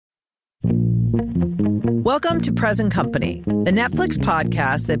Welcome to Present Company, the Netflix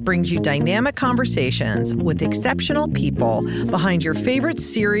podcast that brings you dynamic conversations with exceptional people behind your favorite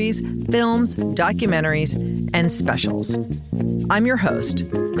series, films, documentaries, and specials. I'm your host,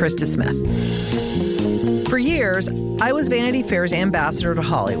 Krista Smith. For years, I was Vanity Fair's ambassador to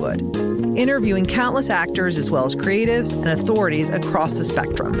Hollywood, interviewing countless actors as well as creatives and authorities across the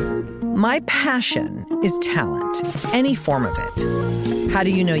spectrum. My passion is talent, any form of it. How do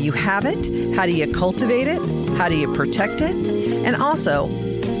you know you have it? How do you cultivate it? How do you protect it? And also,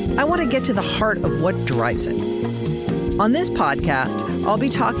 I want to get to the heart of what drives it. On this podcast, I'll be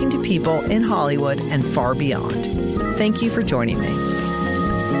talking to people in Hollywood and far beyond. Thank you for joining me.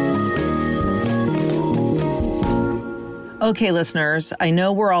 Okay, listeners, I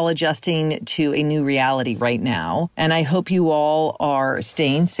know we're all adjusting to a new reality right now, and I hope you all are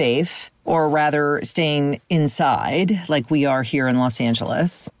staying safe, or rather staying inside like we are here in Los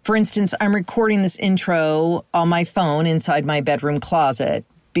Angeles. For instance, I'm recording this intro on my phone inside my bedroom closet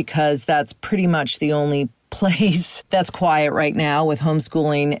because that's pretty much the only place that's quiet right now with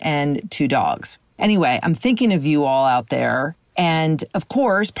homeschooling and 2 dogs. Anyway, I'm thinking of you all out there. And of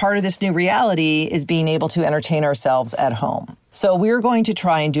course, part of this new reality is being able to entertain ourselves at home. So we're going to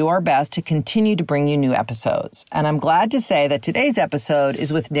try and do our best to continue to bring you new episodes. And I'm glad to say that today's episode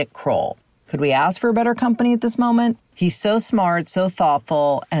is with Nick Kroll. Could we ask for a better company at this moment? He's so smart, so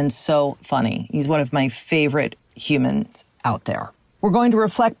thoughtful, and so funny. He's one of my favorite humans out there. We're going to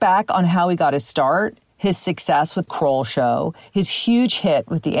reflect back on how he got his start, his success with Kroll Show, his huge hit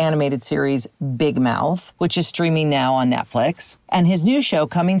with the animated series Big Mouth, which is streaming now on Netflix, and his new show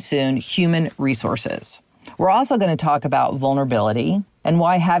coming soon, Human Resources. We're also going to talk about vulnerability and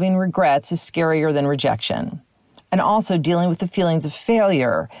why having regrets is scarier than rejection, and also dealing with the feelings of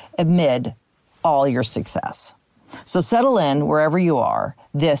failure amid all your success. So settle in wherever you are.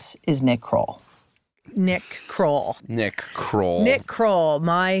 This is Nick Kroll. Nick Kroll,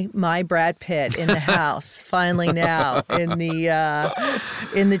 my Brad Pitt in the house, finally now in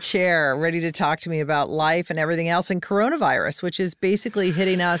the chair, ready to talk to me about life and everything else, and coronavirus, which is basically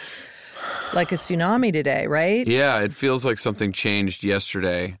hitting us like a tsunami today, right? Yeah, it feels like something changed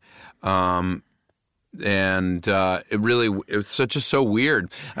yesterday. And it was so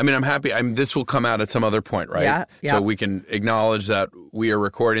weird. I mean, I'm happy. This will come out at some other point, right? Yeah. So we can acknowledge that we are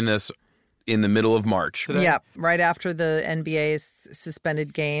recording this in the middle of March. Yeah, right after the NBA's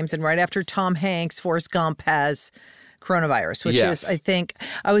suspended games and right after Tom Hanks, Forrest Gump has coronavirus, which is, I think,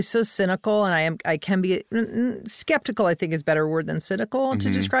 I was so cynical, and I can be skeptical, I think is a better word than cynical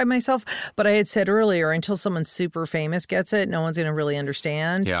to describe myself. But I had said earlier, until someone super famous gets it, no one's going to really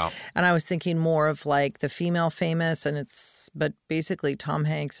understand. Yeah. And I was thinking more of like the female famous, but basically Tom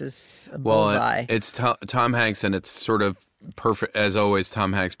Hanks is a bullseye. It's Tom Hanks, and it's sort of perfect, as always.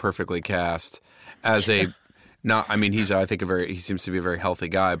 Tom Hanks perfectly cast as a he seems to be a very healthy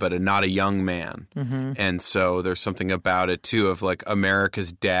guy, but not a young man. Mm-hmm. And so there's something about it too of like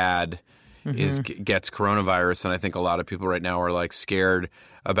America's dad gets coronavirus, and I think a lot of people right now are like scared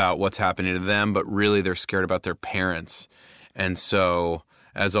about what's happening to them, but really they're scared about their parents. And so,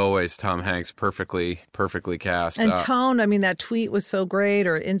 as always, Tom Hanks perfectly cast. And tone, I mean, that tweet was so great,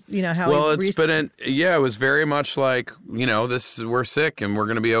 or how it was very much like, we're sick and we're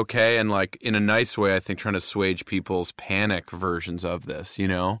going to be okay, and like in a nice way, I think trying to assuage people's panic versions of this,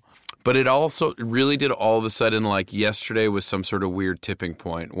 But it also really did all of a sudden, like yesterday was some sort of weird tipping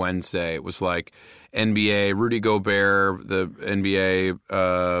point. Wednesday, it was like NBA, Rudy Gobert, the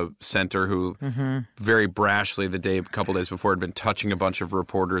NBA center who very brashly a couple days before had been touching a bunch of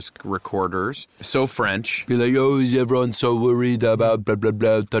recorders. So French. Be like, oh, everyone's so worried about blah, blah,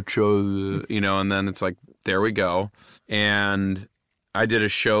 blah, touch, and then it's like, there we go. And I did a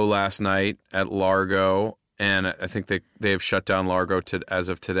show last night at Largo, and I think they have shut down Largo as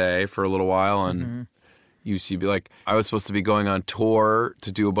of today for a little while, and UCB. Like, I was supposed to be going on tour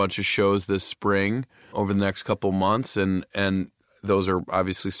to do a bunch of shows this spring over the next couple months, and those are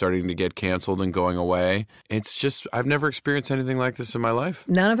obviously starting to get canceled and going away. It's just, I've never experienced anything like this in my life.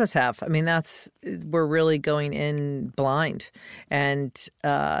 None of us have. I mean, we're really going in blind. And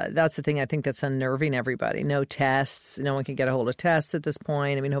that's the thing I think that's unnerving everybody. No tests. No one can get a hold of tests at this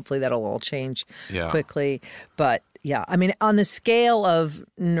point. I mean, hopefully that'll all change quickly. But yeah, I mean, on the scale of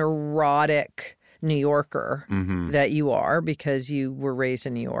neurotic New Yorker that you are, because you were raised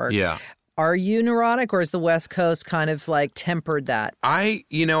in New York. Yeah. Are you neurotic, or is the West Coast kind of like tempered that? I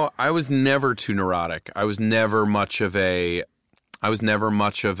was never too neurotic. I was never much of a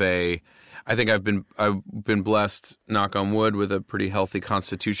I think I've been blessed, knock on wood, with a pretty healthy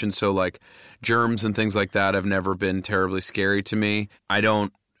constitution. So like germs and things like that have never been terribly scary to me. I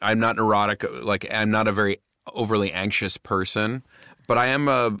don't neurotic. Like, I'm not a very overly anxious person, but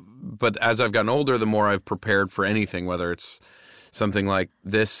but as I've gotten older, the more I've prepared for anything, whether it's something like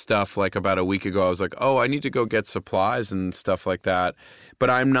this stuff. Like about a week ago, I was like, oh, I need to go get supplies and stuff like that. But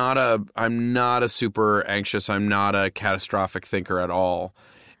I'm not a super anxious. I'm not a catastrophic thinker at all.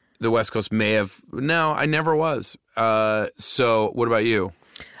 The West Coast may have. No, I never was. So what about you?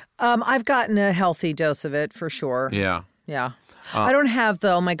 I've gotten a healthy dose of it for sure. Yeah. Yeah. I don't have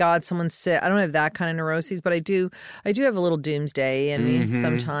the, oh my God, someone's sick. I don't have that kind of neuroses, but I do have a little doomsday in me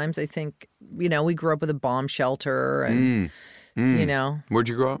sometimes. I think, we grew up with a bomb shelter and, Where'd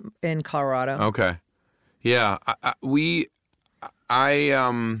you grow up? In Colorado. Okay. Yeah. I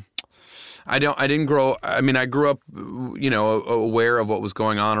didn't grow. I mean, I grew up, aware of what was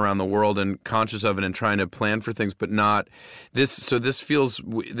going on around the world and conscious of it and trying to plan for things, but not this. So this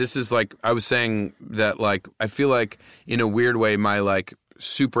is like, I was saying that, like, I feel like in a weird way, my like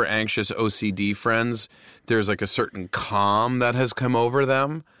super anxious OCD friends, there's like a certain calm that has come over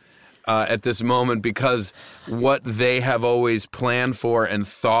them at this moment, because what they have always planned for and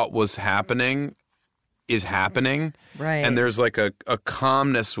thought was happening is happening. Right. And there's like a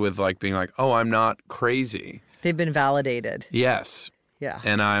calmness with like being like, oh, I'm not crazy. They've been validated. Yes. Yeah.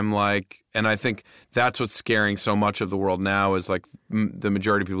 And I'm like, and I think that's what's scaring so much of the world now is like the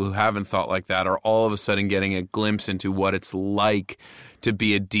majority of people who haven't thought like that are all of a sudden getting a glimpse into what it's like to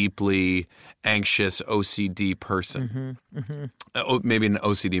be a deeply anxious OCD person. Maybe an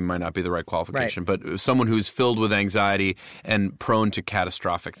OCD might not be the right qualification, but someone who's filled with anxiety and prone to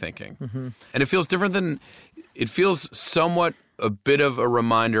catastrophic thinking. And it feels different it feels somewhat a bit of a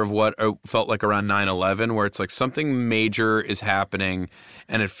reminder of what it felt like around 9/11, where it's like something major is happening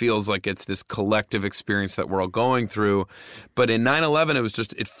and it feels like it's this collective experience that we're all going through. But in 9/11, it was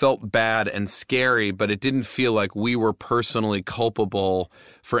just, it felt bad and scary, but it didn't feel like we were personally culpable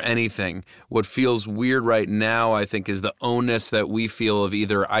for anything. What feels weird right now, I think, is the onus that we feel of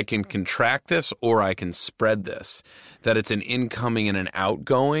either I can contract this or I can spread this, that it's an incoming and an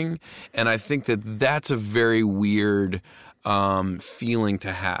outgoing. And I think that that's a very weird feeling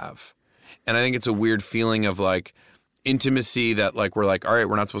to have. And I think it's a weird feeling of like intimacy that like we're like, all right,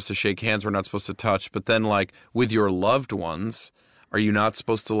 we're not supposed to shake hands, we're not supposed to touch, but then like with your loved ones, are you not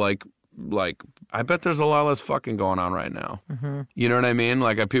supposed to like I bet there's a lot less fucking going on right now. You know what I mean?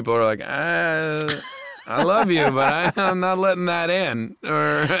 Like people are like, I love you, but I'm not letting that in.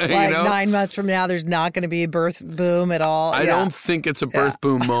 Or, like 9 months from now, there's not going to be a birth boom at all. I don't think it's a birth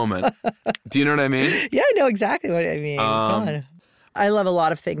boom moment. Do you know what I mean? Yeah, I know exactly what I mean. God. I love a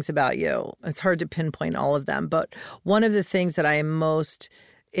lot of things about you. It's hard to pinpoint all of them, but one of the things that I am most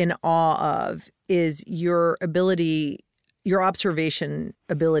in awe of is your observation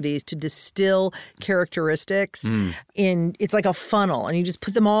abilities to distill characteristics it's like a funnel, and you just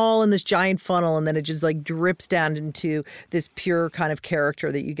put them all in this giant funnel, and then it just like drips down into this pure kind of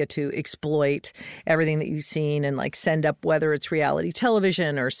character that you get to exploit everything that you've seen and like send up, whether it's reality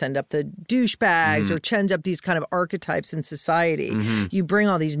television or send up the douchebags or send up these kind of archetypes in society. You bring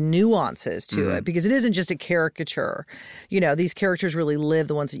all these nuances to it because it isn't just a caricature. These characters really live,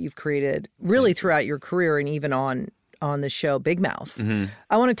 the ones that you've created really throughout your career and even on the show Big Mouth.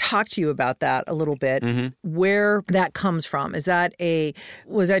 I want to talk to you about that a little bit, where that comes from. Was that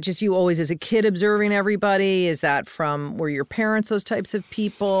just you always as a kid observing everybody? Is that from, were your parents those types of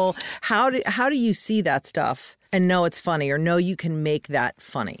people? How do you see that stuff and know it's funny or know you can make that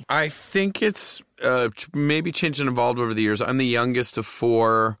funny? I think it's maybe changed and evolved over the years. I'm the youngest of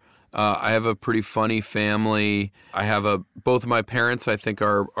four. I have a pretty funny family. I have both of my parents, I think,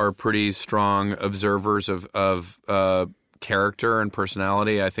 are pretty strong observers of character and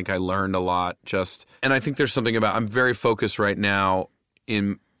personality. I think I learned a lot and I think there's something about, I'm very focused right now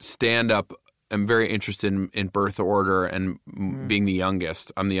in stand-up. I'm very interested in birth order and being the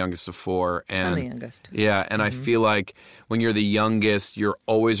youngest. I'm the youngest of four. And I'm the youngest. Yeah, and I feel like when you're the youngest, you're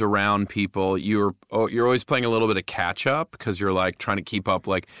always around people. You're always playing a little bit of catch up because you're like trying to keep up.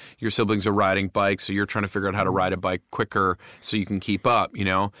 Like your siblings are riding bikes, so you're trying to figure out how to ride a bike quicker so you can keep up.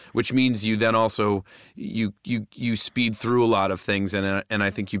 Which means you then also you speed through a lot of things, and I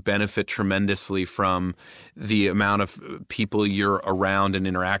think you benefit tremendously from the amount of people you're around and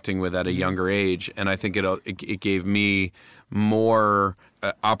interacting with at a younger age. And I think it gave me more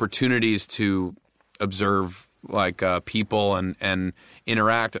opportunities to observe like people and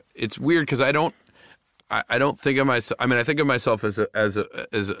interact. It's weird because I don't think of myself. I mean, I think of myself as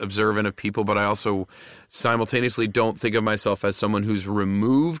observant of people, but I also simultaneously don't think of myself as someone who's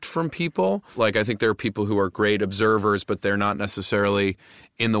removed from people. Like I think there are people who are great observers, but they're not necessarily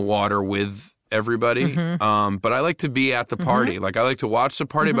in the water with everybody. But I like to be at the party. Like, I like to watch the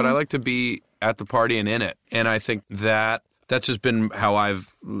party, but I like to be at the party and in it. And I think that's just been how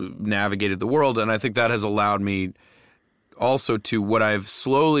I've navigated the world. And I think that has allowed me also to, what I've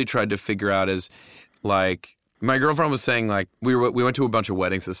slowly tried to figure out is, like, my girlfriend was saying, like, we went to a bunch of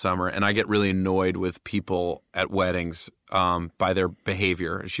weddings this summer, and I get really annoyed with people at weddings by their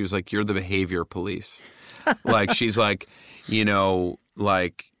behavior. She was like, "You're the behavior police." Like, she's like, you know,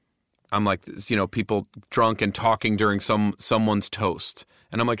 like, I'm like, you know, people drunk and talking during someone's toast.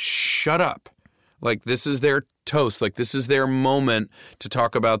 And I'm like, shut up. Like, this is their toast. Like, this is their moment to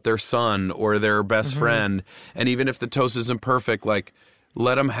talk about their son or their best friend. And even if the toast isn't perfect, like,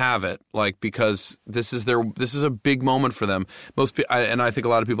 let them have it. Like, because this is a big moment for them. Most people, and I think a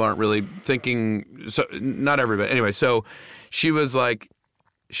lot of people aren't really thinking, so not everybody. Anyway, so she was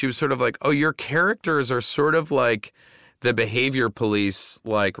sort of like, oh, your characters are sort of like the behavior police,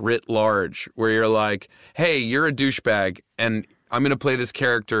 like, writ large, where you're like, hey, you're a douchebag, and I'm going to play this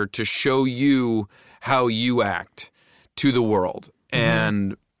character to show you how you act to the world.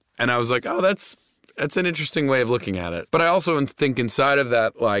 And I was like, oh, that's an interesting way of looking at it. But I also think inside of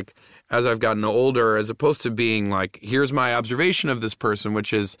that, like, as I've gotten older, as opposed to being like, here's my observation of this person,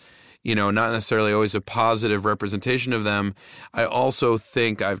 which is, you know, not necessarily always a positive representation of them, I also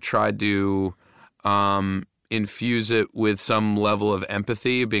think I've tried to infuse it with some level of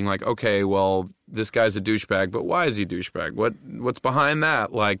empathy, being like, okay, well, this guy's a douchebag, but why is he a douchebag? What's behind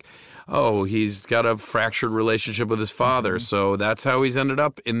that? Like, oh, he's got a fractured relationship with his father, so that's how he's ended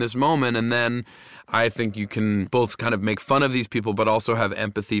up in this moment. And then I think you can both kind of make fun of these people, but also have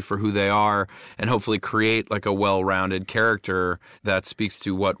empathy for who they are and hopefully create like a well-rounded character that speaks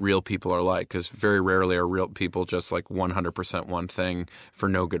to what real people are like. Because very rarely are real people just like 100% one thing for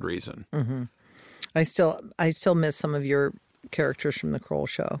no good reason. I still miss some of your characters from the Kroll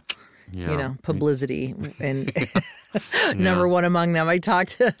Show. Yeah. You know, publicity and number one among them. I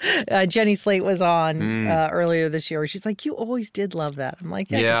talked to Jenny Slate was on earlier this year where she's like, you always did love that. I'm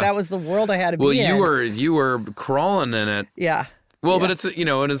like, yeah, because that was the world I had to be in. Well, you were crawling in it. Yeah. Well, but it's, you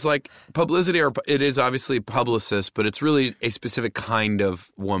know, and it's like publicity, or it is obviously publicist, but it's really a specific kind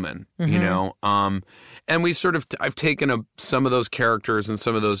of woman, you know? And we sort of, I've taken some of those characters and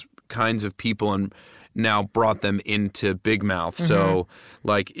some of those kinds of people and now brought them into Big Mouth. So,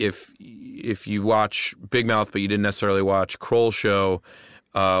 like, if you watch Big Mouth, but you didn't necessarily watch Kroll Show,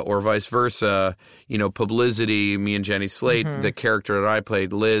 or vice versa, you know, Publicity, me and Jenny Slate, the character that I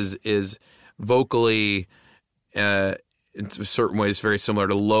played, Liz, is vocally, in certain ways, very similar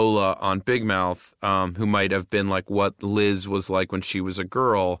to Lola on Big Mouth, who might have been like what Liz was like when she was a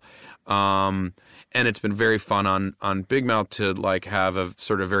girl. And it's been very fun on Big Mouth to like have a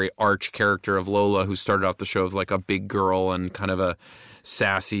sort of very arch character of Lola, who started off the show as like a big girl and kind of a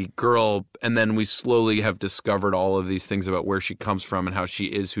sassy girl. And then we slowly have discovered all of these things about where she comes from and how she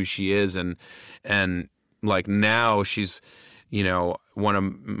is who she is. And like now she's, you know, one of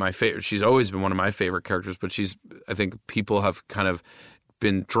my favorite, she's always been one of my favorite characters, but I think people have kind of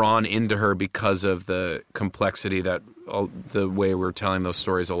been drawn into her because of the complexity that the way we're telling those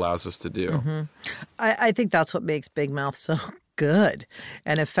stories allows us to do. I think that's what makes Big Mouth so good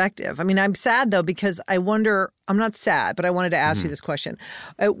and effective. I mean, I'm sad, though, because I wonder, I'm not sad, but I wanted to ask you this question.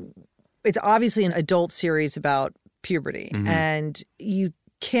 It's obviously an adult series about puberty, and you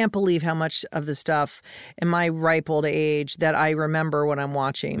can't believe how much of the stuff in my ripe old age that I remember when I'm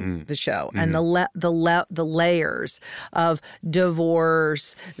watching the show, and the layers of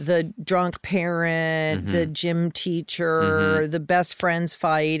divorce, the drunk parent, the gym teacher, the best friends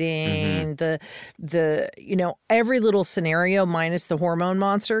fighting, the you know, every little scenario minus the hormone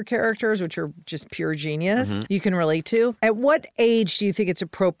monster characters, which are just pure genius, you can relate to. At what age do you think it's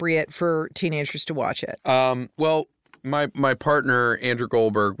appropriate for teenagers to watch it? Well, my partner, Andrew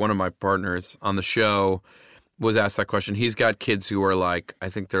Goldberg, one of my partners on the show, was asked that question. He's got kids who are like, I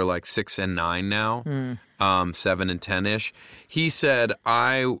think they're like 6 and 9 now, 7 and 10-ish. He said,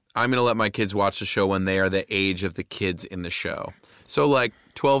 I'm going to let my kids watch the show when they are the age of the kids in the show. So like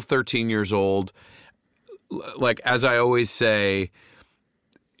 12, 13 years old. Like, as I always say,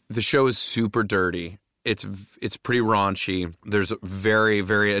 the show is super dirty. It's pretty raunchy. There's very,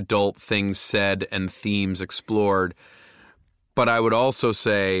 very adult things said and themes explored. But I would also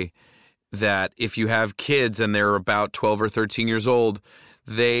say that if you have kids and they're about 12 or 13 years old,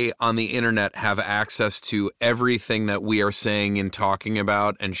 they on the internet have access to everything that we are saying and talking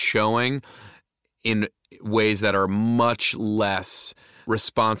about and showing in ways that are much less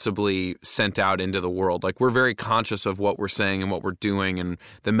responsibly sent out into the world. Like, we're very conscious of what we're saying and what we're doing and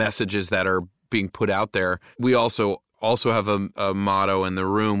the messages that are being put out there. We also also have a motto in the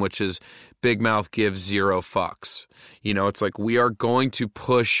room, which is Big Mouth gives zero fucks. You know, it's like we are going to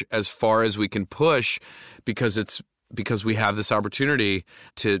push as far as we can push because we have this opportunity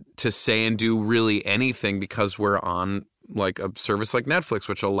to say and do really anything because we're on like a service like Netflix,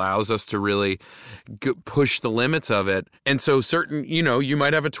 which allows us to really push the limits of it. And so you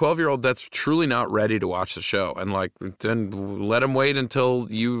might have a 12-year-old that's truly not ready to watch the show, and like, then let them wait until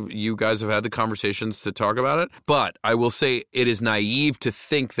you guys have had the conversations to talk about it. But I will say it is naive to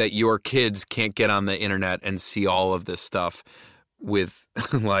think that your kids can't get on the internet and see all of this stuff with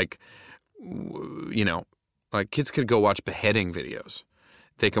like kids could go watch beheading videos.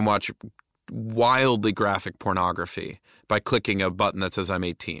 They can watch wildly graphic pornography by clicking a button that says I'm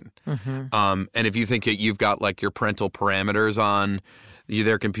 18. Mm-hmm. And if you think you've got like your parental parameters on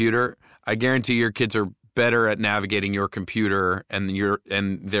their computer, I guarantee your kids are better at navigating your computer and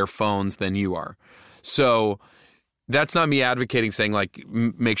their phones than you are. So that's not me advocating saying like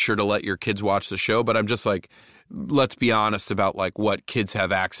make sure to let your kids watch the show, but I'm just like, let's be honest about like what kids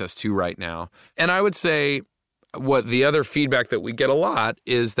have access to right now. And I would say what the other feedback that we get a lot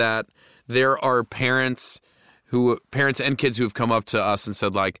is that there are parents and kids who have come up to us and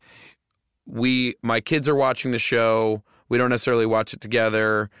said like, my kids are watching the show. We don't necessarily watch it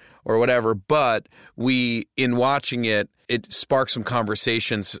together or whatever, but in watching it sparked some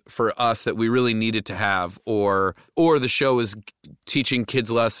conversations for us that we really needed to have, or the show is teaching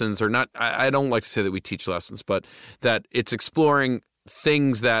kids lessons, or not. I don't like to say that we teach lessons, but that it's exploring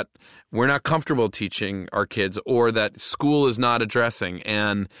things that we're not comfortable teaching our kids or that school is not addressing.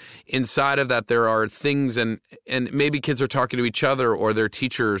 And inside of that, there are things and maybe kids are talking to each other or their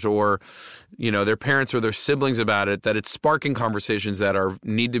teachers or, their parents or their siblings about it, that it's sparking conversations that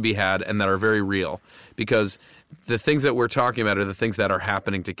need to be had and that are very real, because the things that we're talking about are the things that are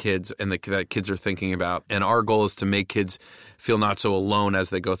happening to kids and that kids are thinking about. And our goal is to make kids feel not so alone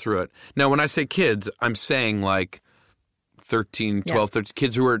as they go through it. Now, when I say kids, I'm saying like 13, 12, 13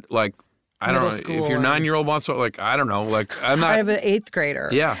 kids who are like, I don't know, if your 9-year-old wants to, like, I don't know, like, I'm not. I have an 8th grader.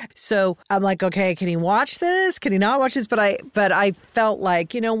 Yeah. So I'm like, okay, can he watch this? Can he not watch this? But I felt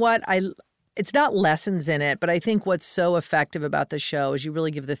like, you know what? It's not lessons in it, but I think what's so effective about the show is you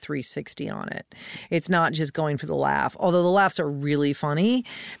really give the 360 on it. It's not just going for the laugh, although the laughs are really funny,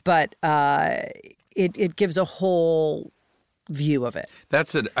 but it gives a whole view of it.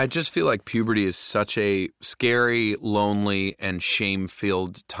 That's it. I just feel like puberty is such a scary, lonely, and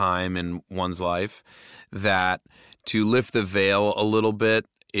shame-filled time in one's life that to lift the veil a little bit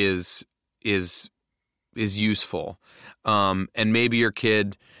is useful. And maybe your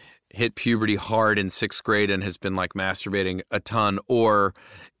kid hit puberty hard in 6th grade and has been like masturbating a ton, or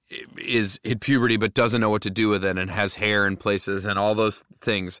is hit puberty but doesn't know what to do with it and has hair in places and all those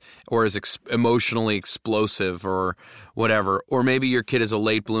things, or is emotionally explosive or whatever. Or maybe your kid is a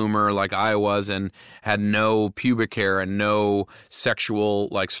late bloomer like I was and had no pubic hair and no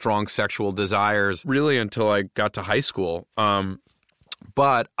strong sexual desires really until I got to high school.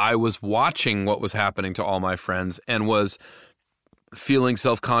 But I was watching what was happening to all my friends and was feeling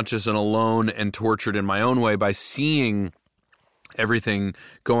self-conscious and alone and tortured in my own way by seeing everything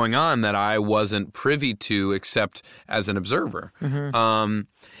going on that I wasn't privy to except as an observer. Mm-hmm.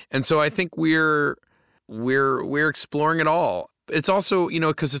 And so I think we're exploring it all. It's also,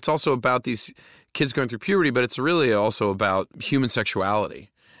 because it's also about these kids going through puberty, but it's really also about human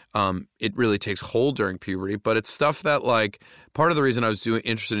sexuality. It really takes hold during puberty, but it's stuff that like part of the reason I was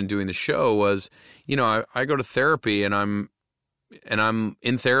interested in doing the show was, I go to therapy and I'm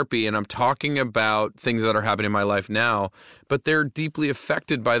in therapy and I'm talking about things that are happening in my life now, but they're deeply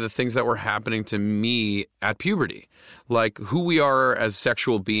affected by the things that were happening to me at puberty. Like who we are as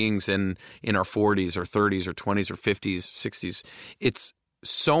sexual beings in our 40s or 30s or 20s or 50s, 60s. It's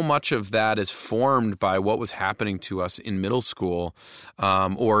so much of that is formed by what was happening to us in middle school,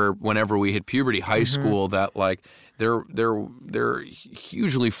 or whenever we hit puberty, high school, that like they're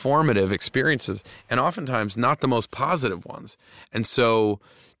hugely formative experiences and oftentimes not the most positive ones. And so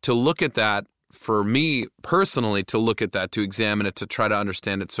to look at that, for me personally, to look at that, to examine it, to try to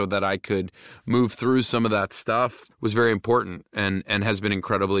understand it so that I could move through some of that stuff was very important and has been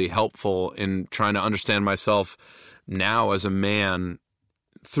incredibly helpful in trying to understand myself now as a man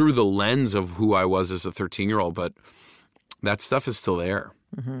through the lens of who I was as a 13-year-old. But that stuff is still there.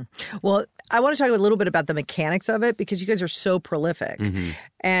 Mm-hmm. Well, I want to talk a little bit about the mechanics of it because you guys are so prolific. Mm-hmm.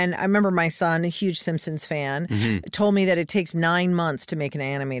 And I remember my son, a huge Simpsons fan, told me that it takes 9 months to make an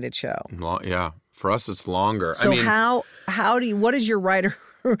animated show. Yeah. For us, it's longer. So what is your writer?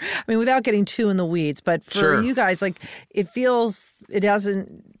 I mean, without getting too in the weeds, but for you guys, like it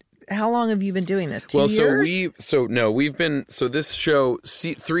how long have you been doing this? 2 Well, years? so this show,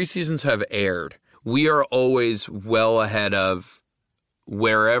 3 seasons have aired. We are always well ahead of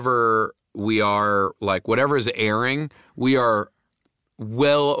wherever we are, like whatever is airing, we are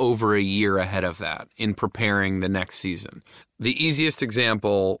well over a year ahead of that in preparing the next season. The easiest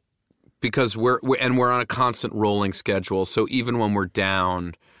example, because we're on a constant rolling schedule, so even when we're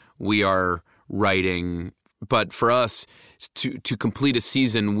down, we are writing. But for us to complete a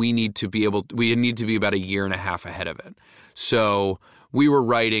season, we need to be about a year and a half ahead of it. So we were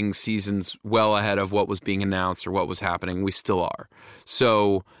writing seasons well ahead of what was being announced or what was happening. We still are.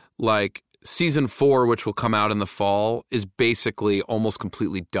 So like season 4, which will come out in the fall, is basically almost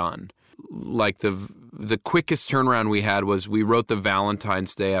completely done. Like the quickest turnaround we had was we wrote the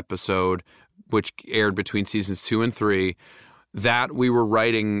Valentine's Day episode, which aired between seasons 2 and 3. That we were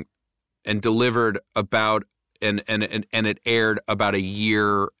writing and delivered about and it aired about a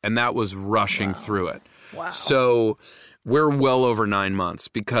year, and that was rushing through it. Wow. So we're well over 9 months,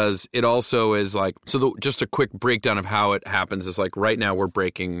 because it also is like, just a quick breakdown of how it happens is like right now we're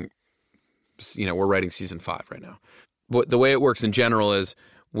writing season 5 right now. But the way it works in general is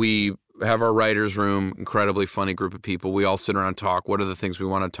we have our writer's room, incredibly funny group of people. We all sit around and talk. What are the things we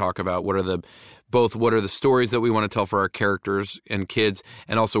want to talk about? What are the stories that we want to tell for our characters and kids?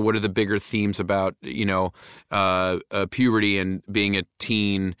 And also, what are the bigger themes about, puberty and being a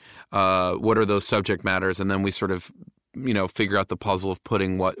teen? What are those subject matters? And then we sort of, figure out the puzzle of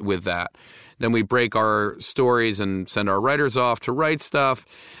putting what with that. Then we break our stories and send our writers off to write stuff.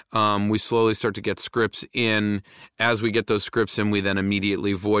 We slowly start to get scripts in. As we get those scripts in, we then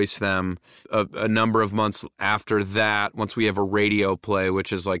immediately voice them. A number of months after that, once we have a radio play,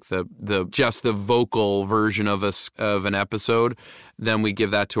 which is like the vocal version of an episode, then we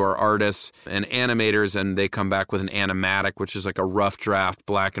give that to our artists and animators, and they come back with an animatic, which is like a rough draft,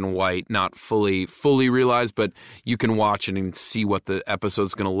 black and white, not fully realized, but you can watch it and see what the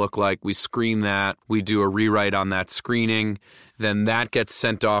episode's going to look like. We screen that. We do a rewrite on that screening. Then that gets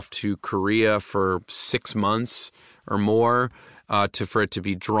sent off to Korea for 6 months or more for it to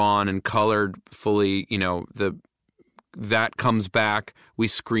be drawn and colored fully. That comes back. We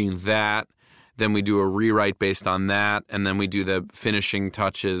screen that. Then we do a rewrite based on that, and then we do the finishing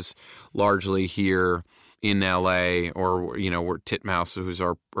touches largely here in LA, or we're Titmouse, who's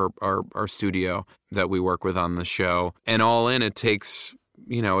our studio that we work with on the show. And all in, it takes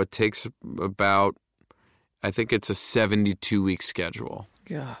about, I think it's a 72-week schedule.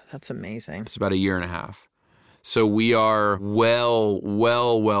 God, that's amazing. It's about a year and a half. So we are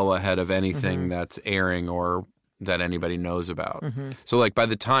well ahead of anything that's airing or that anybody knows about. So like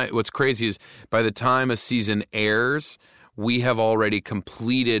what's crazy is by the time a season airs, we have already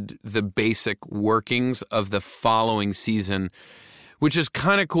completed the basic workings of the following season, which is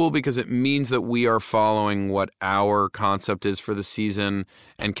kind of cool because it means that we are following what our concept is for the season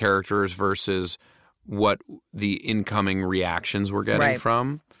and characters versus what the incoming reactions we're getting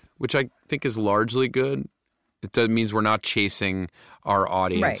from, which I think is largely good. It means we're not chasing our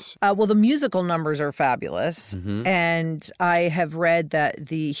audience. Right. Well, the musical numbers are fabulous. And I have read that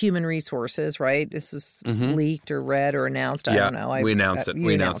the human resources, right? This was leaked or read or announced. I don't know. We announced it.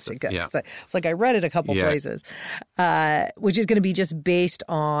 We announced it. Good. Yeah. It's like I read it a couple places, which is going to be just based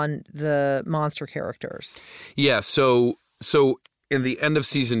on the monster characters. Yeah. So in the end of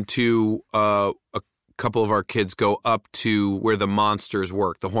season 2, a couple of our kids go up to where the monsters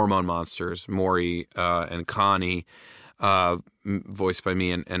work, the hormone monsters, Maury and Connie, voiced by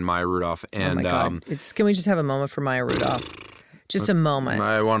me and Maya Rudolph. And oh my God. Can we just have a moment for Maya Rudolph? Just a moment.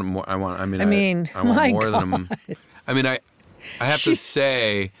 I want more. I want more than I have to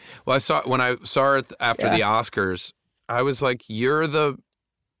say, when I saw her after the Oscars, I was like, you're the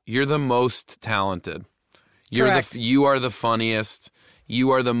most talented. You are the funniest.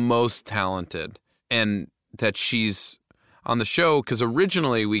 You are the most talented. And that she's on the show, because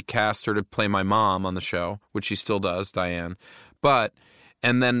originally we cast her to play my mom on the show, which she still does, Diane.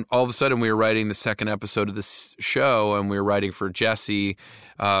 And then all of a sudden we were writing the second episode of this show, and we were writing for Jessie,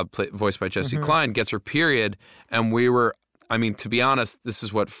 voiced by Jessie Klein, gets her period. And we were, to be honest, this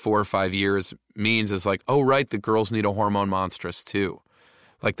is what 4 or 5 years means, is like, oh, right, the girls need a hormone monstress too.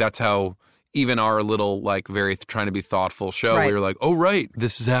 Like that's how... Even our little, like, very trying to be thoughtful show, we were like, oh, right,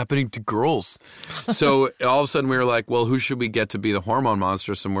 this is happening to girls. So all of a sudden we were like, well, who should we get to be the hormone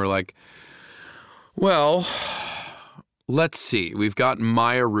monstress? And we're like, well, let's see. We've got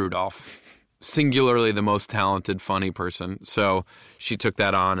Maya Rudolph, singularly the most talented, funny person. So she took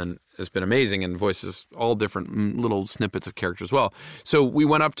that on, and has been amazing and voices all different little snippets of characters as well. So we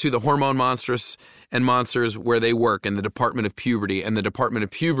went up to the Hormone Monstress and Monsters where they work in the Department of Puberty, and the Department of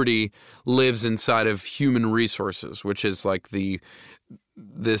Puberty lives inside of Human Resources, which is like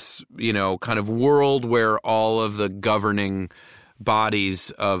this kind of world where all of the governing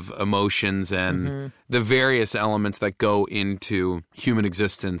bodies of emotions and the various elements that go into human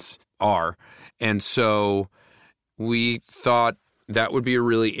existence are. And so we thought that would be a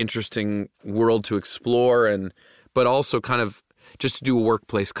really interesting world to explore, but also kind of just to do a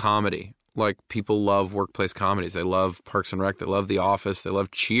workplace comedy. Like, people love workplace comedies. They love Parks and Rec. They love The Office. They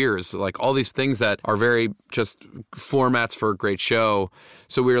love Cheers. Like, all these things that are very just formats for a great show.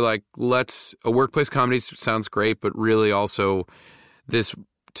 So we were like, a workplace comedy sounds great, but really also to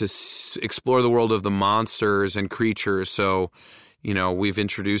explore the world of the monsters and creatures. So, we've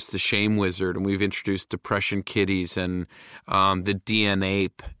introduced the Shame Wizard, and we've introduced Depression Kitties and the DN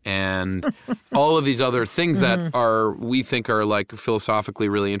Ape and all of these other things that we think are like philosophically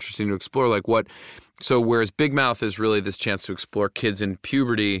really interesting to explore. Like so whereas Big Mouth is really this chance to explore kids in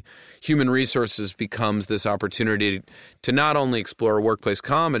puberty, Human Resources becomes this opportunity to not only explore workplace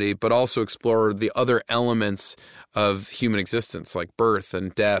comedy, but also explore the other elements of human existence, like birth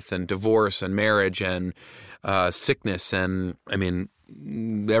and death and divorce and marriage and sickness and,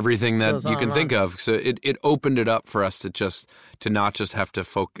 everything that you can think of. So it opened it up for us to not just have to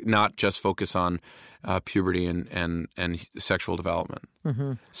focus on puberty and sexual development.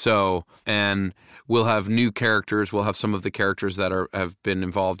 So, and we'll have new characters. We'll have some of the characters that have been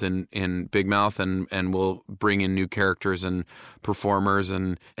involved in Big Mouth, and we'll bring in new characters and performers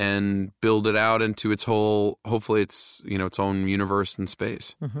and build it out into its whole. Hopefully, it's its own universe and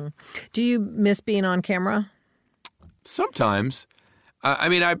space. Do you miss being on camera? Sometimes.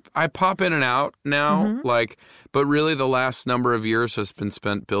 I pop in and out now, but really the last number of years has been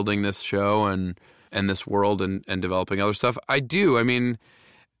spent building this show and this world and developing other stuff. I do.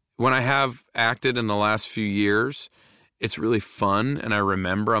 When I have acted in the last few years, it's really fun. And I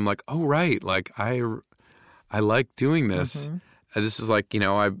remember, I'm like, oh, right. Like, I like doing this. This is like,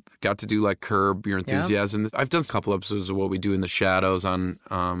 I got to do like Curb Your Enthusiasm. I've done a couple episodes of What We Do in the Shadows on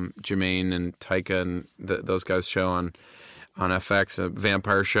Jermaine and Taika and those guys' show on FX, a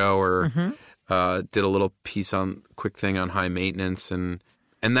vampire show, or did a little quick thing on High Maintenance. And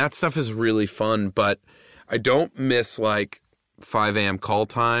that stuff is really fun, but I don't miss like 5 a.m. call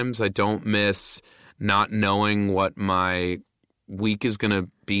times. I don't miss not knowing what my week is going to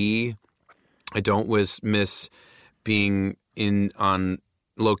be. I don't miss being on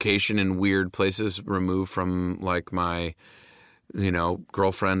location in weird places removed from like my,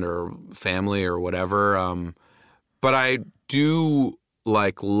 girlfriend or family or whatever. But I do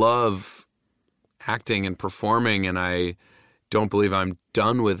love acting and performing, and I don't believe I'm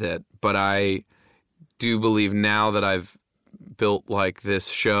done with it. But I do believe now that I've built like this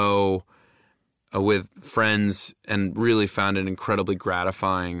show with friends and really found it incredibly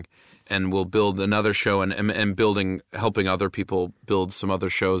gratifying, and will build another show and helping other people build some other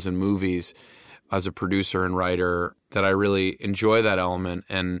shows and movies as a producer and writer, that I really enjoy that element.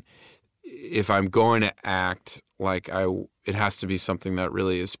 And if I'm going to act, it has to be something that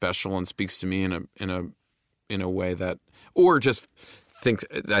really is special and speaks to me in a way that, or just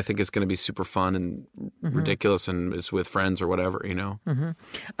I think it's going to be super fun and ridiculous and is with friends or whatever,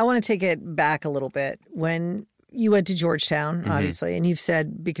 I want to take it back a little bit. When you went to Georgetown, obviously, and you've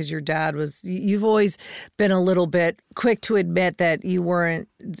said because your dad you've always been a little bit quick to admit that you weren't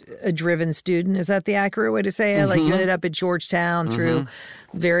a driven student. Is that the accurate way to say it? Like, you ended up at Georgetown through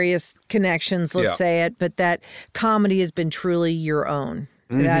various connections, let's say it, but that comedy has been truly your own.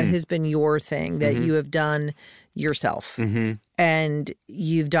 That has been your thing that you have done yourself. And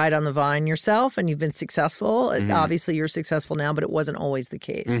you've died on the vine yourself, and you've been successful. Obviously, you're successful now, but it wasn't always the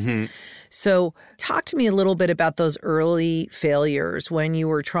case. So talk to me a little bit about those early failures when you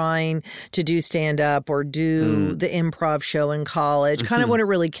were trying to do stand-up or do the improv show in college, kind of when it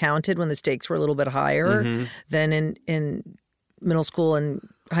really counted, when the stakes were a little bit higher than in middle school and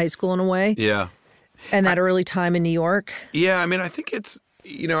high school in a way. Yeah. And that early time in New York. Yeah, I think it's,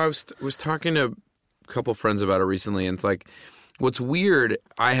 I was talking to a couple friends about it recently, and it's like, what's weird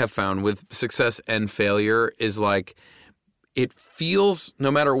I have found with success and failure is like, it feels,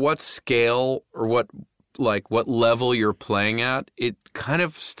 no matter what scale or what level you're playing at, it kind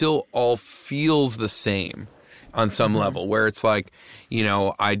of still all feels the same on some level, where it's like,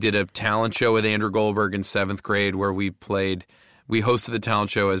 I did a talent show with Andrew Goldberg in 7th grade where we hosted the talent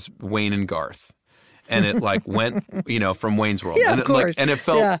show as Wayne and Garth. And it went, from Wayne's World. Yeah, and of course. And it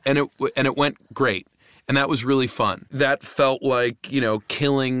felt, and it went great. And that was really fun. That felt like,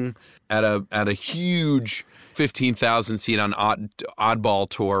 killing at a huge 15,000 seat on Oddball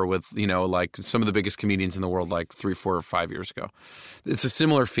tour with, like some of the biggest comedians in the world, like 3, 4, or 5 years ago. It's a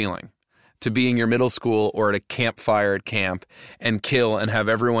similar feeling to being your middle school or at a campfire at camp and kill and have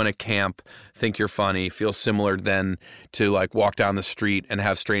everyone at camp think you're funny. Feel similar then to like walk down the street and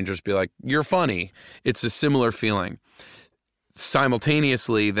have strangers be like, you're funny. It's a similar feeling.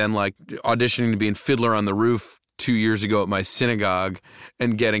 Simultaneously, then like auditioning to be in Fiddler on the Roof 2 years ago at my synagogue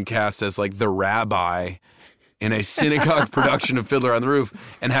and getting cast as like the rabbi in a synagogue production of Fiddler on the Roof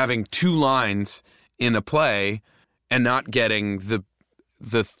and having 2 lines in a play and not getting the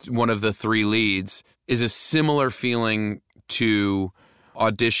one of the 3 leads is a similar feeling to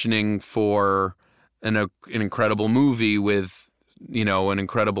auditioning for an incredible movie with, an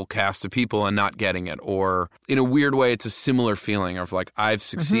incredible cast of people and not getting it. Or in a weird way, it's a similar feeling of like, I've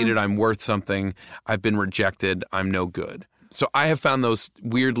succeeded, I'm worth something, I've been rejected, I'm no good. So I have found those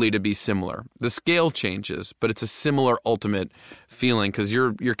weirdly to be similar. The scale changes, but it's a similar ultimate feeling because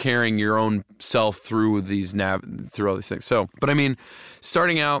you're carrying your own self through through all these things. So, but I mean,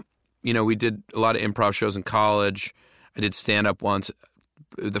 starting out, we did a lot of improv shows in college. I did stand-up once.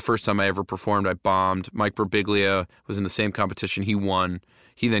 The first time I ever performed, I bombed. Mike Birbiglia was in the same competition. He won.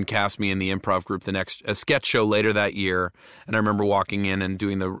 He then cast me in the improv group a sketch show later that year. And I remember walking in and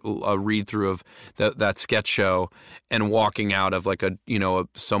doing a read-through of that sketch show and walking out of like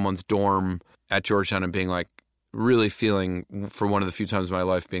someone's dorm at Georgetown and being like, really feeling for one of the few times in my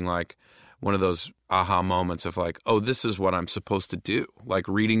life being like one of those aha moments of like, oh, this is what I'm supposed to do. Like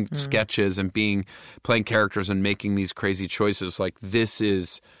reading sketches and playing characters and making these crazy choices. Like this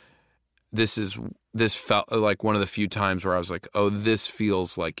felt like one of the few times where I was like, oh, this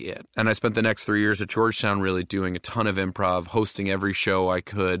feels like it. And I spent the next 3 years at Georgetown really doing a ton of improv, hosting every show I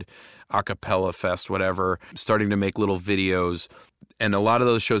could, a cappella fest, whatever, starting to make little videos. And a lot of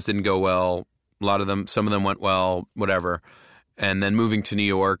those shows didn't go well. Some of them went well, whatever. And then moving to New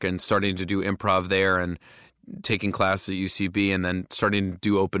York and starting to do improv there and taking classes at UCB and then starting to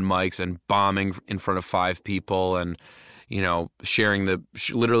do open mics and bombing in front of 5 people and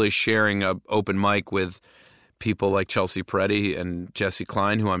literally sharing a open mic with people like Chelsea Peretti and Jesse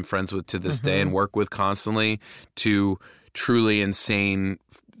Klein, who I'm friends with to this day and work with constantly, to truly insane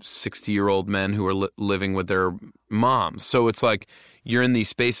 60-year-old men who are living with their moms. So it's like you're in these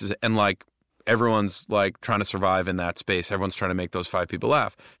spaces and like everyone's like trying to survive in that space. Everyone's trying to make those 5 people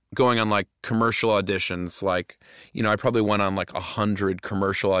laugh. Going on like commercial auditions, like, I probably went on like 100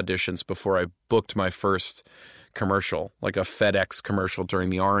 commercial auditions before I booked my first commercial, like a FedEx commercial during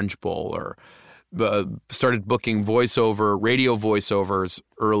the Orange Bowl, or started booking radio voiceovers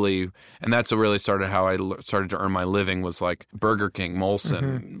early. And that's what really started how I started to earn my living, was like Burger King,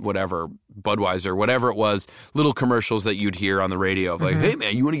 Molson, whatever, Budweiser, whatever it was, little commercials that you'd hear on the radio of like, hey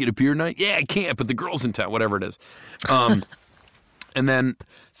man, you want to get a beer night? Yeah, I can't, but the girl's in town, whatever it is. And then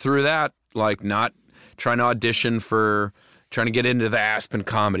through that, like not trying to audition for, trying to get into the Aspen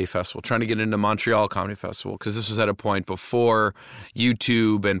Comedy Festival, trying to get into Montreal Comedy Festival, because this was at a point before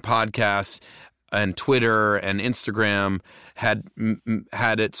YouTube and podcasts and Twitter and Instagram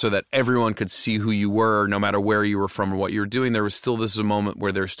had it so that everyone could see who you were, no matter where you were from or what you were doing. This is a moment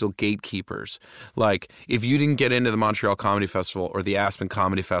where there's still gatekeepers. Like if you didn't get into the Montreal Comedy Festival or the Aspen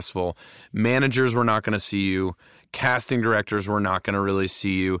Comedy Festival, managers were not going to see you. Casting directors were not going to really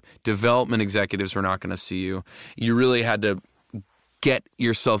see you. Development executives were not going to see you. You really had to get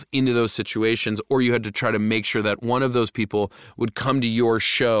yourself into those situations, or you had to try to make sure that one of those people would come to your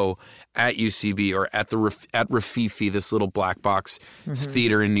show at UCB or at Rafifi, this little black box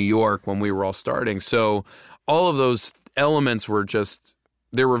theater in New York when we were all starting. So all of those elements were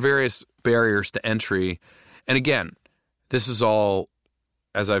there were various barriers to entry. And again, this is all,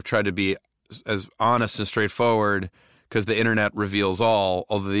 as I've tried to be as honest and straightforward, because the internet reveals all,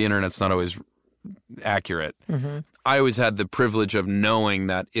 although the internet's not always accurate. I always had the privilege of knowing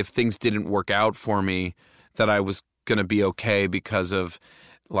that if things didn't work out for me, that I was going to be okay because of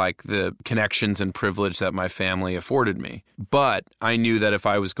like the connections and privilege that my family afforded me. But I knew that if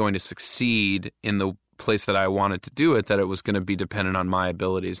I was going to succeed in the place that I wanted to do it, that it was going to be dependent on my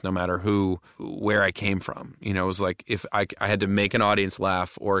abilities, no matter where I came from. It was like if I had to make an audience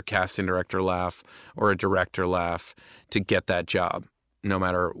laugh or a casting director laugh or a director laugh to get that job, no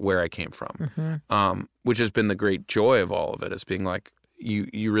matter where I came from, which has been the great joy of all of it, is being like,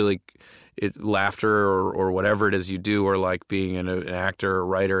 you really, laughter or whatever it is you do, or like being an actor or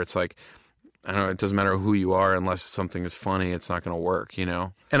writer, it's like, I don't know, it doesn't matter who you are, unless something is funny, it's not going to work,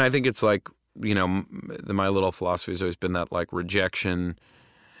 And I think it's like, my little philosophy has always been that like rejection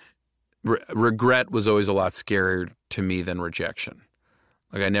regret was always a lot scarier to me than rejection.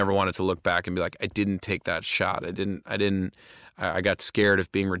 Like I never wanted to look back and be like, I didn't take that shot. I got scared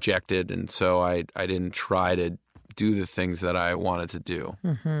of being rejected. And so I didn't try to do the things that I wanted to do.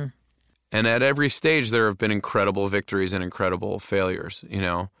 Mm-hmm. And at every stage, there have been incredible victories and incredible failures, you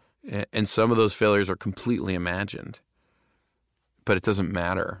know, and some of those failures are completely imagined, but it doesn't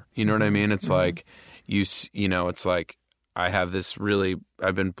matter. You know what I mean? It's like you know, it's like I've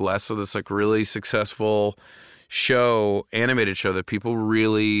been blessed with this like really successful animated show that people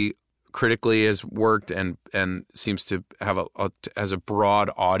really critically has worked and seems to have as a broad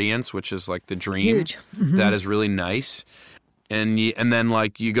audience, which is like the dream. Huge. Mm-hmm. That is really nice. And then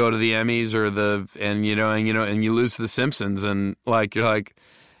like you go to the Emmys and you lose to the Simpsons and like you're like,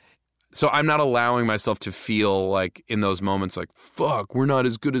 so I'm not allowing myself to feel like in those moments like fuck, we're not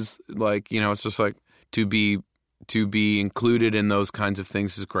as good as like, you know, it's just like to be included in those kinds of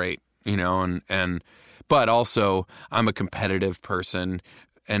things is great, you know, but also I'm a competitive person,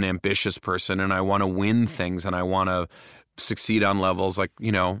 an ambitious person, and I want to win things and I want to succeed on levels like,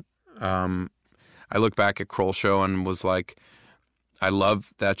 you know, I look back at Kroll Show and was like, I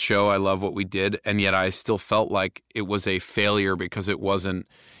love that show. I love what we did. And yet I still felt like it was a failure because it wasn't,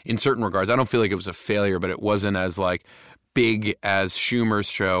 in certain regards, I don't feel like it was a failure, but it wasn't as like big as Schumer's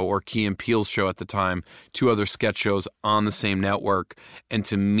show or Key and Peele's show at the time, two other sketch shows on the same network. And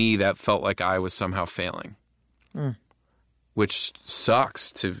to me, that felt like I was somehow failing, which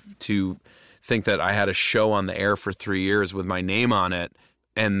sucks to think that I had a show on the air for 3 years with my name on it.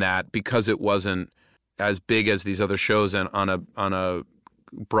 And that because it wasn't as big as these other shows and on a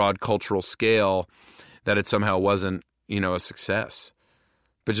broad cultural scale, that it somehow wasn't, you know, a success.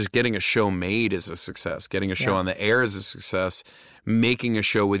 But just getting a show made is a success. Getting a show on the air is a success. Making a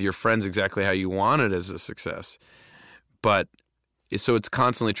show with your friends exactly how you want it is a success. But so it's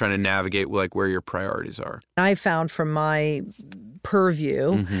constantly trying to navigate like where your priorities are. I found from my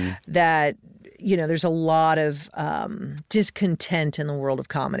purview that, you know, there's a lot of discontent in the world of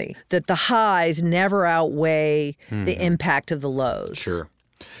comedy, that the highs never outweigh the impact of the lows. Sure.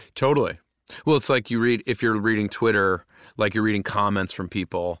 Totally. Well, it's like if you're reading Twitter, like you're reading comments from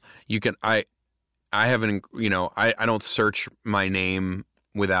people, you can, I haven't, you know, I don't search my name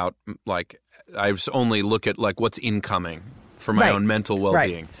without like, I just only look at like what's incoming for my own mental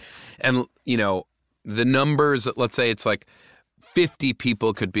well-being. And, you know, the numbers, let's say it's like 50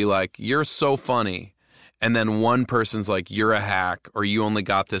 people could be like, you're so funny. And then one person's like, you're a hack, or you only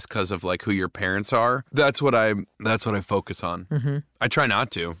got this because of like who your parents are. That's what I focus on. I try not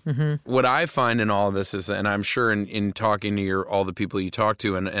to. What I find in all of this is, and I'm sure in talking to all the people you talk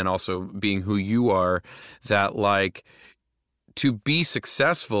to and also being who you are, that like to be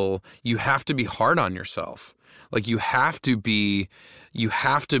successful, you have to be hard on yourself. Like you have to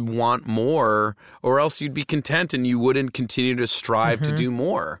want more, or else you'd be content and you wouldn't continue to strive to do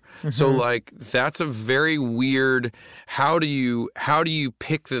more. So like that's a very weird, how do you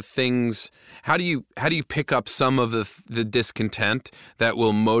pick the things, how do you pick up some of the discontent that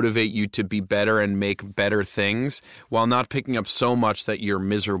will motivate you to be better and make better things while not picking up so much that you're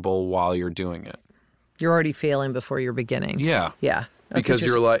miserable while you're doing it? You're already failing before you're beginning. Yeah. Yeah. Because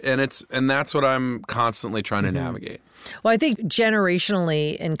you're like, and that's what I'm constantly trying to navigate. Well, I think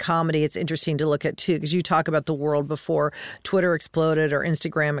generationally in comedy, it's interesting to look at too, because you talk about the world before Twitter exploded or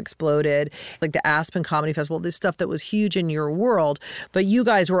Instagram exploded, like the Aspen Comedy Festival, this stuff that was huge in your world. But you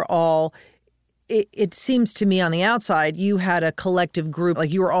guys were all, it seems to me on the outside, you had a collective group,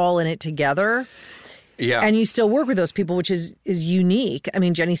 like you were all in it together. Yeah. And you still work with those people, which is unique. I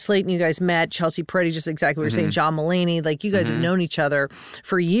mean, Jenny Slayton, you guys met, Chelsea Peretti, just exactly what you're saying, John Mulaney, like you guys have known each other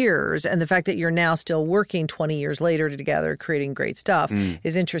for years. And the fact that you're now still working 20 years later together, creating great stuff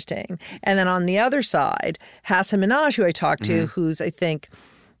is interesting. And then on the other side, Hassan Minhaj, who I talked to, who's, I think,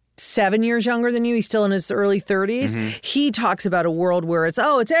 7 years younger than you. He's still in his early 30s. He talks about a world where it's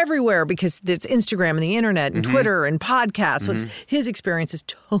everywhere because it's Instagram and the internet and Twitter and podcasts. So his experience is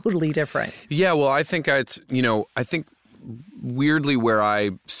totally different. Yeah, well, I think I think weirdly where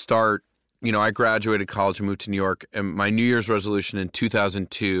I start, you know, I graduated college and moved to New York, and my New Year's resolution in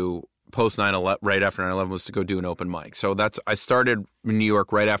 2002, post 9/11, right after 9/11, was to go do an open mic. So I started in New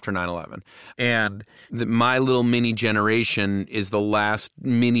York right after 9/11. And my little mini generation is the last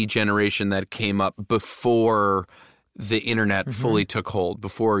mini generation that came up before the internet fully took hold,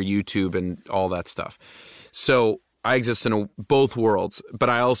 before YouTube and all that stuff. So I exist in both worlds, but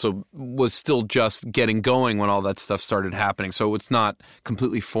I also was still just getting going when all that stuff started happening. So it's not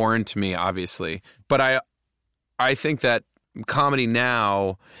completely foreign to me, obviously. But I think that comedy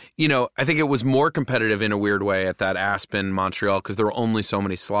now, I think it was more competitive in a weird way at that Aspen, Montreal, because there were only so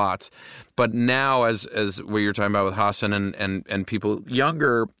many slots. But now, as what you're talking about with Hassan and people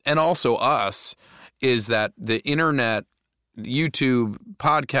younger, and also us, is that the internet, YouTube,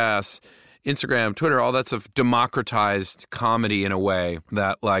 podcasts, Instagram, Twitter, all that stuff democratized comedy in a way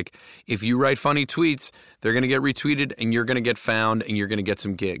that, like, if you write funny tweets, they're going to get retweeted and you're going to get found and you're going to get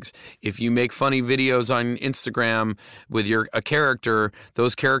some gigs. If you make funny videos on Instagram with a character,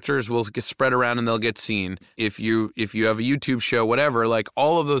 those characters will get spread around and they'll get seen. If you have a YouTube show, whatever, like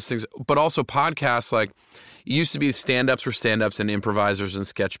all of those things, but also podcasts, like it used to be stand-ups were stand-ups and improvisers and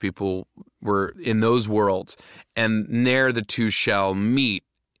sketch people were in those worlds. And there the two shall meet.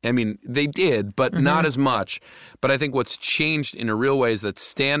 I mean, they did, but not as much. But I think what's changed in a real way is that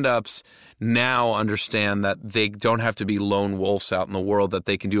stand-ups now understand that they don't have to be lone wolves out in the world, that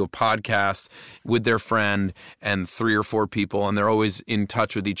they can do a podcast with their friend and 3 or 4 people, and they're always in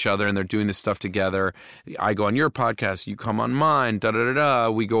touch with each other, and they're doing this stuff together. I go on your podcast, you come on mine, da-da-da-da.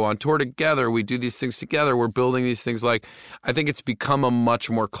 We go on tour together. We do these things together. We're building these things. Like, I think it's become a much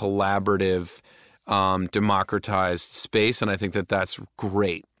more collaborative, democratized space, and I think that that's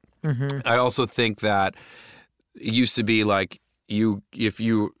great. I also think that it used to be like when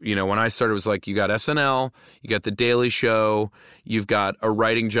I started, it was like you got SNL, you got The Daily Show, you've got a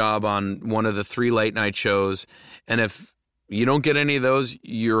writing job on one of the 3 late night shows. And if you don't get any of those,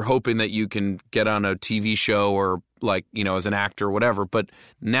 you're hoping that you can get on a TV show or as an actor or whatever. But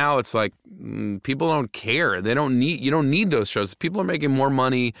now it's like people don't care. You don't need those shows. People are making more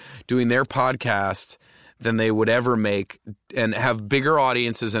money doing their podcast than they would ever make and have bigger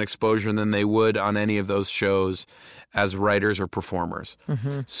audiences and exposure than they would on any of those shows as writers or performers.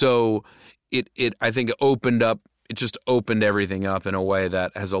 So I think it just opened everything up in a way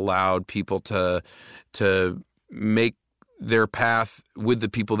that has allowed people to make their path with the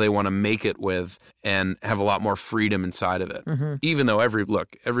people they want to make it with and have a lot more freedom inside of it. Even though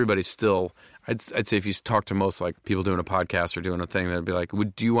everybody's still, I'd say if you talk to most like people doing a podcast or doing a thing, they'd be like,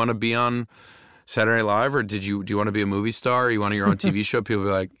 do you want to be on Saturday Night Live, or do you want to be a movie star, or you want your own TV show? People be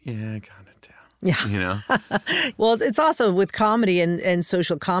like, yeah, kind of do. Yeah. Well, it's also with comedy and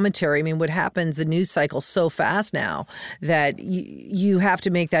social commentary. I mean, what happens, the news cycle's so fast now that you have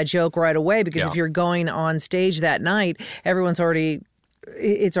to make that joke right away, because if you're going on stage that night, it's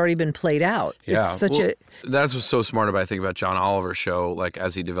already been played out. Yeah. It's that's what's so smart about, I think, about John Oliver's show. Like,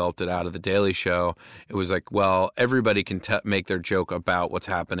 as he developed it out of The Daily Show, it was like, well, everybody can make their joke about what's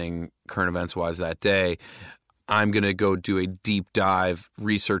happening current events-wise that day. I'm going to go do a deep dive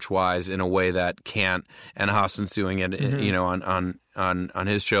research-wise in a way that can't, and Hassan's doing it, on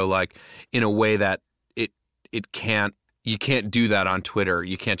his show, like in a way that it can't. You can't do that on Twitter.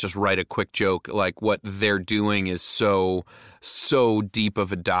 You can't just write a quick joke. Like, what they're doing is so deep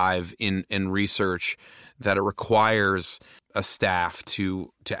of a dive in research that it requires a staff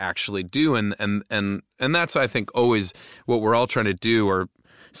to actually do. And that's, I think, always what we're all trying to do. Or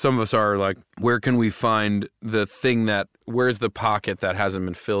some of us are like, where can we find the thing where's the pocket that hasn't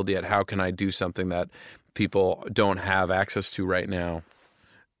been filled yet? How can I do something that people don't have access to right now?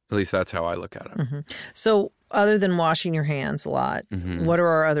 At least that's how I look at it. So other than washing your hands a lot, what are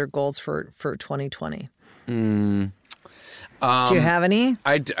our other goals for 2020? Do you have any?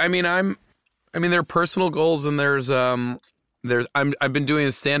 I mean, there are personal goals, and I've been doing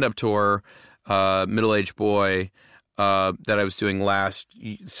a stand-up tour, Middle-Aged Boy, that I was doing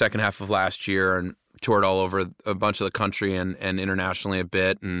second half of last year, and toured all over a bunch of the country and internationally a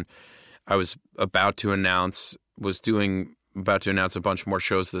bit. And I was about to announce a bunch more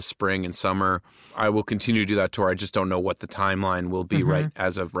shows this spring and summer. I will continue to do that tour. I just don't know what the timeline will be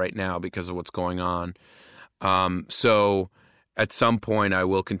as of right now because of what's going on. So at some point I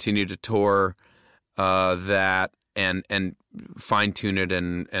will continue to tour that and fine tune it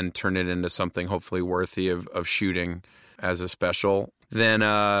and turn it into something hopefully worthy of shooting as a special. Then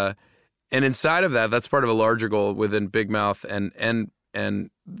and inside of that's part of a larger goal within Big Mouth and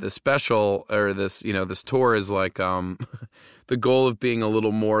the special, or this tour is like the goal of being a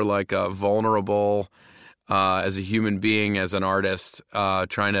little more like vulnerable as a human being, as an artist,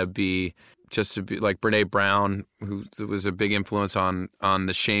 trying to be like Brene Brown, who was a big influence on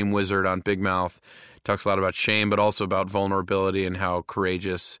the Shame Wizard on Big Mouth. Talks a lot about shame, but also about vulnerability and how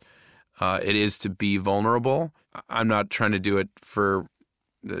courageous it is to be vulnerable. I'm not trying to do it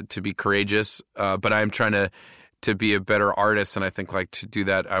to be courageous, but I'm trying to be a better artist. And I think, like, to do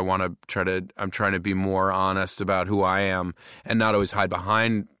that, I'm trying to be more honest about who I am and not always hide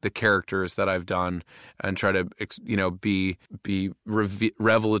behind the characters that I've done, and try to, be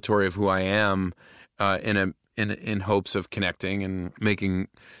revelatory of who I am in in hopes of connecting and making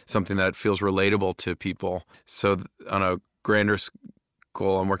something that feels relatable to people. So on a grander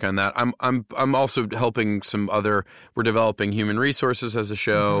goal, I'm working on that. I'm also helping we're developing human resources as a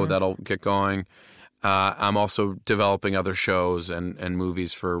show that'll get going. I'm also developing other shows and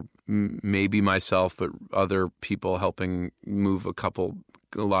movies for maybe myself, but other people helping move a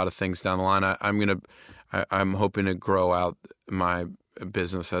lot of things down the line. I'm hoping to grow out my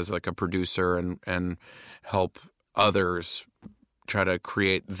business as like a producer and help others try to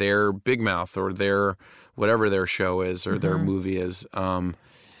create their Big Mouth or their whatever their show is or their movie is.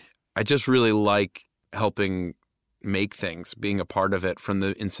 I just really like helping make things, being a part of it from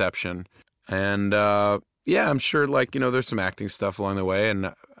the inception. And I'm sure there's some acting stuff along the way,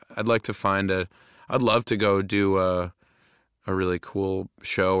 and I'd like to I'd love to go do a really cool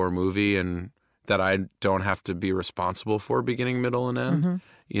show or movie and that I don't have to be responsible for beginning, middle, and end.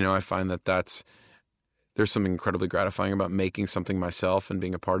 I find that there's something incredibly gratifying about making something myself and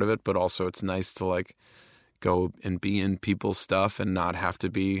being a part of it, but also it's nice to go and be in people's stuff and not have to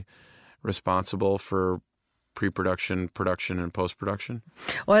be responsible for pre-production, production, and post-production.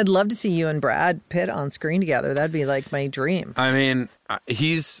 Well, I'd love to see you and Brad Pitt on screen together. That'd be like my dream. I mean,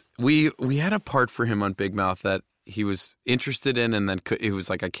 we had a part for him on Big Mouth that he was interested in, and then he was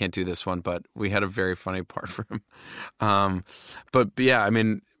like, I can't do this one, but we had a very funny part for him. But yeah, I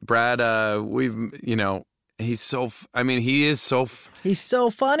mean, Brad, he's so funny. He's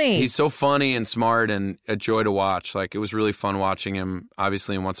so funny and smart and a joy to watch. Like, it was really fun watching him,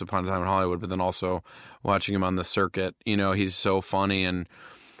 obviously in Once Upon a Time in Hollywood, but then also watching him on the circuit. He's so funny and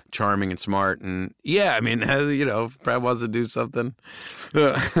charming and smart. And yeah, I mean, if Brad wants to do something.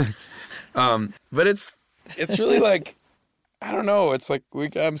 But it's really like, I don't know. It's like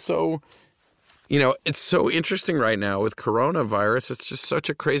I'm so, it's so interesting right now with coronavirus. It's just such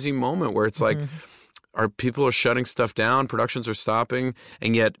a crazy moment where it's like, people are shutting stuff down, productions are stopping,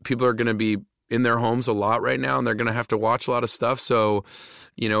 and yet people are going to be in their homes a lot right now, and they're going to have to watch a lot of stuff. So,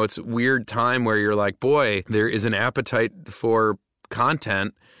 it's a weird time where you're like, boy, there is an appetite for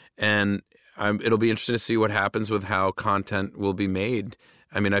content, and it'll be interesting to see what happens with how content will be made.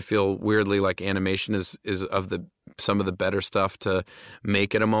 I mean, I feel weirdly like animation is of some of the better stuff to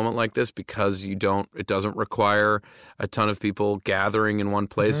make at a moment like this because it doesn't require a ton of people gathering in one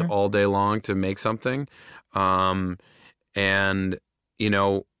place all day long to make something. And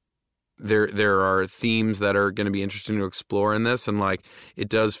there are themes that are going to be interesting to explore in this. And like,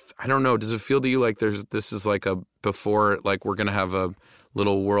 I don't know, does it feel to you like this is like a before, like we're going to have a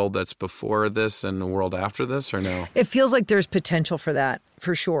little world that's before this and a world after this, or no? It feels like there's potential for that,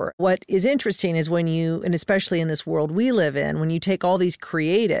 for sure. What is interesting is when and especially in this world we live in, when you take all these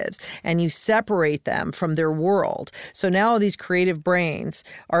creatives and you separate them from their world. So now these creative brains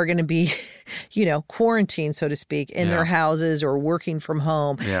are going to be, quarantined, so to speak, in their houses or working from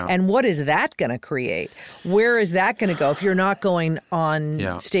home. Yeah. And what is that going to create? Where is that going to go if you're not going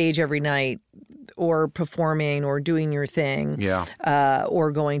on stage every night or performing or doing your thing,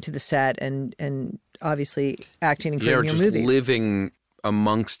 or going to the set and obviously acting and creating your movies. Just living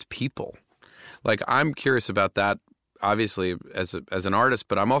amongst people. Like, I'm curious about that, obviously, as an artist,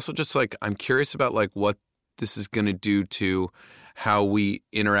 but I'm also just like, I'm curious about like what this is going to do to how we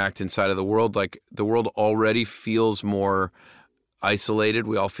interact inside of the world. Like, the world already feels more isolated.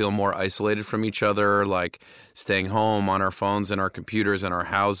 We all feel more isolated from each other, like staying home on our phones and our computers and our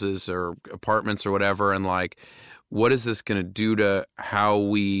houses or apartments or whatever. And like, what is this going to do to how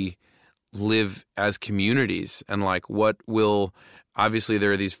we live as communities? And like, obviously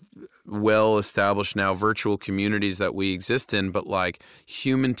there are these well-established now virtual communities that we exist in, but like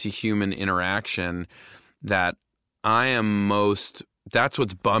human-to-human interaction that's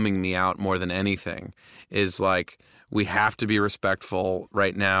what's bumming me out more than anything, is like, we have to be respectful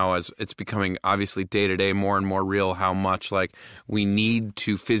right now as it's becoming obviously day to day more and more real how much like we need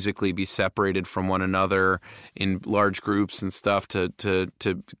to physically be separated from one another in large groups and stuff to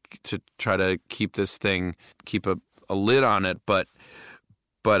try to keep this thing, keep a lid on it. But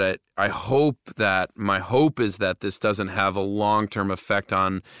I hope my hope is that this doesn't have a long-term effect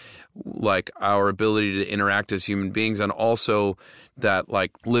on like our ability to interact as human beings, and also that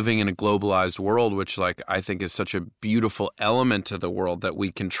like living in a globalized world, which like I think is such a beautiful element to the world, that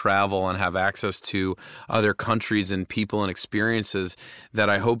we can travel and have access to other countries and people and experiences, that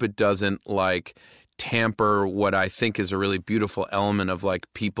I hope it doesn't like tamper what I think is a really beautiful element of like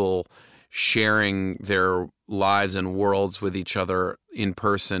people sharing their lives and worlds with each other in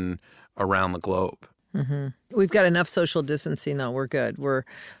person around the globe. Mm-hmm. We've got enough social distancing, though. We're good.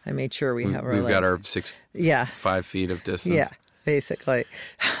 I made sure we've got our 5 feet of distance. Yeah. basically.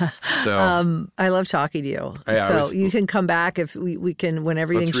 So I love talking to you. Yeah, you can come back if we can, when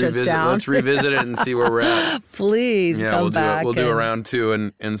everything shuts down. Let's revisit it and see where we're at. Please come back. We'll do a round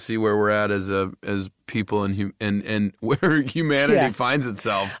 2 and see where we're at as people and where humanity finds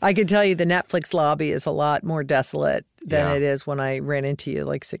itself. I can tell you the Netflix lobby is a lot more desolate than it is when I ran into you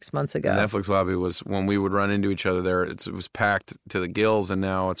like 6 months ago. The Netflix lobby was, when we would run into each other there, it was packed to the gills, and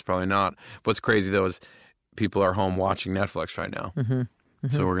now it's probably not. What's crazy, though, is people are home watching Netflix right now. Mm-hmm. Mm-hmm.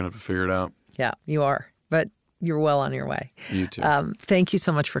 So we're going to have to figure it out. Yeah, you are. But you're well on your way. You too. Thank you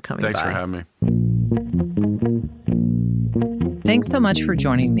so much for coming by. Thanks for having me. Thanks so much for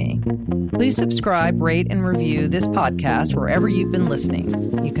joining me. Please subscribe, rate, and review this podcast wherever you've been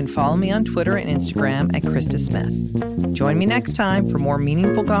listening. You can follow me on Twitter and Instagram at Krista Smith. Join me next time for more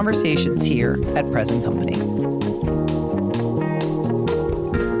meaningful conversations here at Present Company.